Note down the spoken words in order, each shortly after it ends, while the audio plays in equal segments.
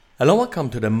Hello, welcome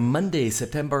to the Monday,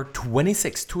 September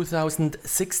 26,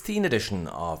 2016 edition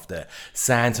of the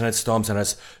SANS and Storm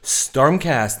Center's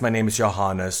StormCast. My name is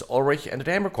Johannes Ulrich and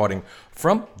today I'm recording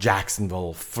from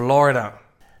Jacksonville, Florida.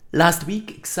 Last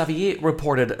week, Xavier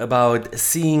reported about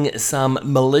seeing some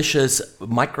malicious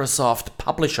Microsoft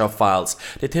publisher files.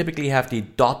 They typically have the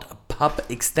 .pub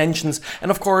extensions, and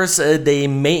of course, they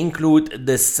may include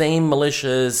the same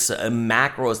malicious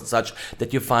macros and such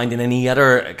that you find in any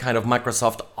other kind of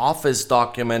Microsoft Office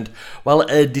document. Well,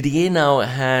 Didier now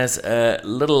has a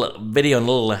little video and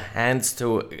little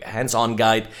hands-on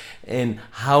guide in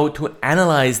how to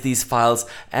analyze these files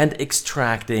and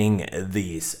extracting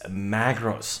these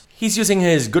macros. He's using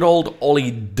his good old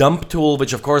Oli dump tool,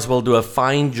 which of course will do a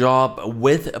fine job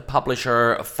with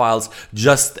publisher files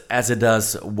just as it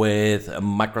does with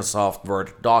Microsoft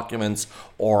Word documents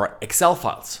or Excel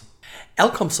files.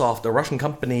 Elkomsoft, a Russian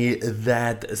company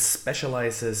that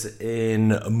specializes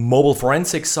in mobile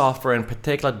forensic software, in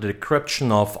particular the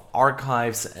decryption of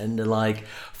archives and the like,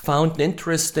 found an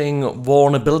interesting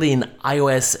vulnerability in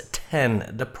iOS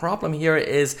 10. The problem here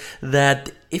is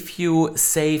that if you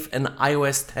save an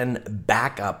iOS 10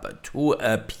 backup to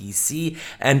a PC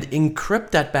and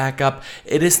encrypt that backup,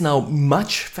 it is now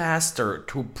much faster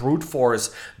to brute force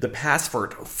the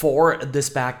password for this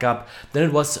backup than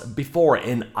it was before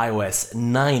in iOS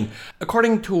 9.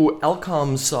 According to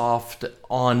Elkomsoft,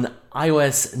 on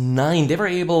iOS 9, they were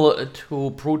able to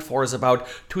brute force about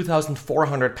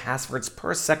 2,400 passwords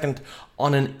per second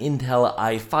on an Intel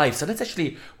i5. So that's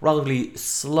actually relatively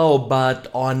slow, but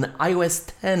on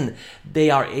iOS 10, they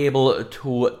are able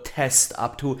to test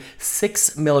up to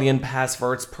 6 million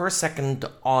passwords per second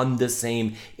on the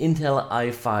same Intel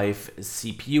i5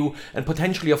 CPU, and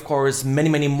potentially, of course,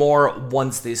 many more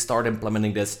once they start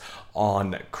implementing this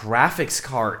on graphics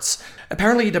cards.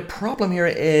 Apparently, the problem here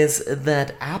is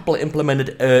that Apple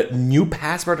implemented a new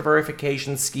password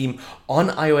verification scheme on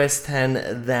iOS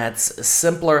 10 that's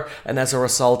simpler and as a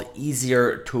result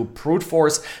easier to brute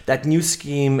force. That new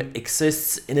scheme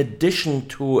exists in addition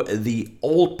to the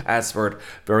old password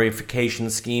verification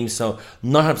scheme, so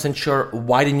not 100% sure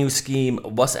why the new scheme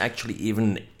was actually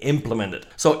even implemented.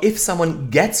 So if someone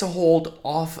gets a hold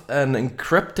of an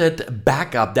encrypted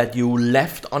backup that you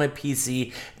left on a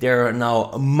PC, they're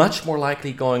now much more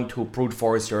likely going to brute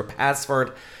force your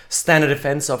password. Standard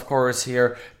defense, of course,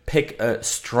 here. Pick a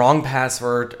strong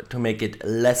password to make it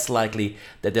less likely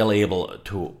that they're able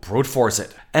to brute force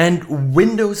it. And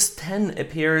Windows 10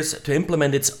 appears to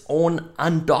implement its own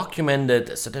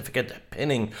undocumented certificate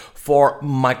pinning for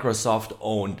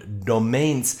Microsoft-owned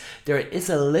domains. There is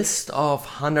a list of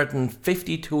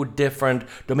 152 different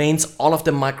domains, all of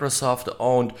them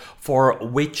Microsoft-owned, for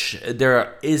which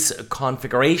there is a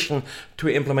configuration to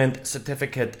implement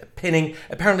certificate pinning.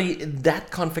 Apparently, that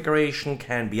configuration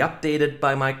can be updated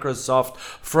by Microsoft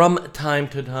from time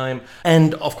to time.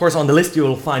 And of course, on the list, you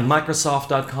will find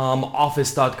Microsoft.com,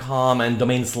 Office.com, and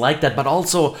domains like that, but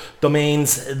also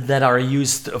domains that are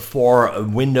used for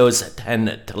Windows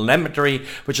 10 telemetry,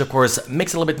 which of course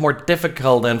makes it a little bit more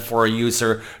difficult than for a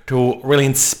user to really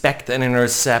inspect and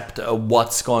intercept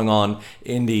what's going on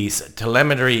in these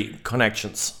telemetry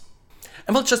connections.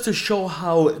 And well, just to show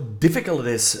how difficult it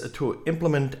is to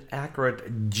implement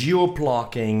accurate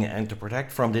geo-blocking and to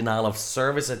protect from denial of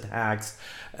service attacks,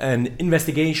 an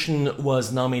investigation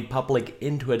was now made public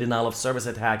into a denial of service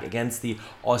attack against the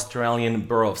Australian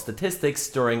Bureau of Statistics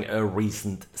during a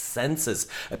recent census.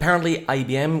 Apparently,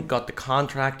 IBM got the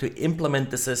contract to implement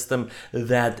the system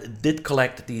that did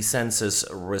collect the census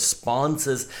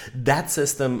responses. That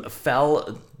system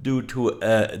fell due to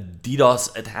a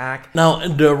DDoS attack. Now,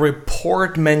 the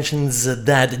report mentions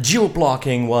that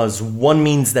geo-blocking was one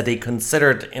means that they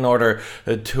considered in order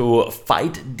to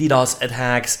fight DDoS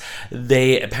attacks.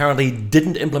 They apparently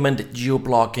didn't implement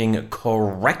geo-blocking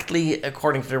correctly,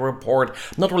 according to the report.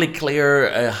 Not really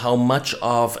clear how much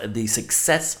of the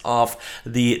success of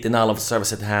the denial of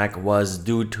service attack was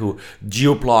due to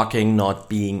geo-blocking not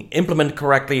being implemented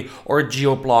correctly or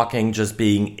geo-blocking just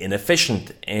being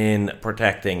inefficient in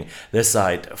protecting the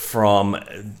site from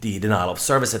the denial of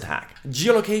service attack.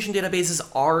 Geolocation databases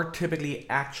are typically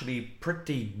actually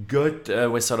pretty good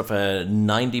with sort of a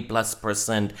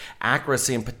 90+%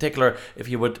 accuracy. In particular, if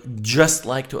you would just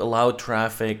like to allow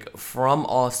traffic from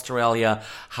Australia.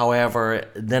 However,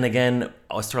 then again,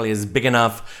 Australia is big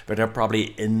enough, where there are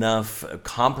probably enough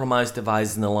compromised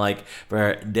devices and the like,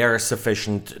 where they're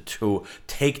sufficient to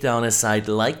take down a site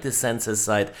like the census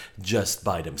site just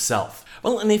by themselves.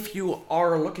 Well, and if you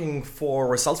are looking for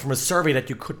results from a survey that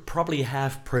you could probably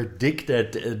have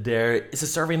predicted, there is a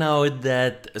survey now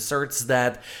that asserts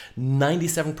that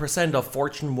 97% of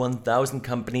Fortune 1000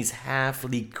 companies have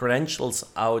leaked credentials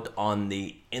out on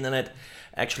the internet.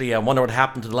 Actually, I wonder what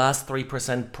happened to the last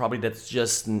 3%. Probably that's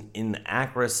just an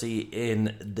inaccuracy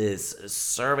in this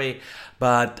survey.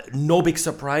 But no big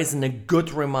surprise, and a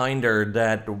good reminder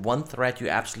that one threat you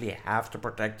absolutely have to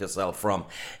protect yourself from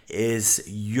is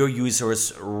your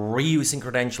users reusing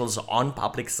credentials on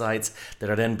public sites that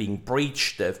are then being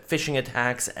breached, phishing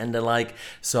attacks and the like.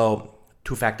 So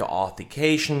two-factor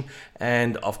authentication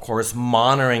and, of course,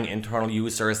 monitoring internal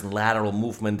users and lateral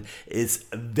movement is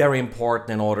very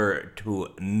important in order to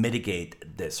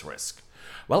mitigate this risk.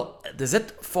 Well, that's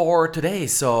it for today.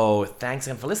 So thanks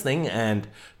again for listening and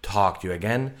talk to you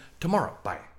again tomorrow. Bye.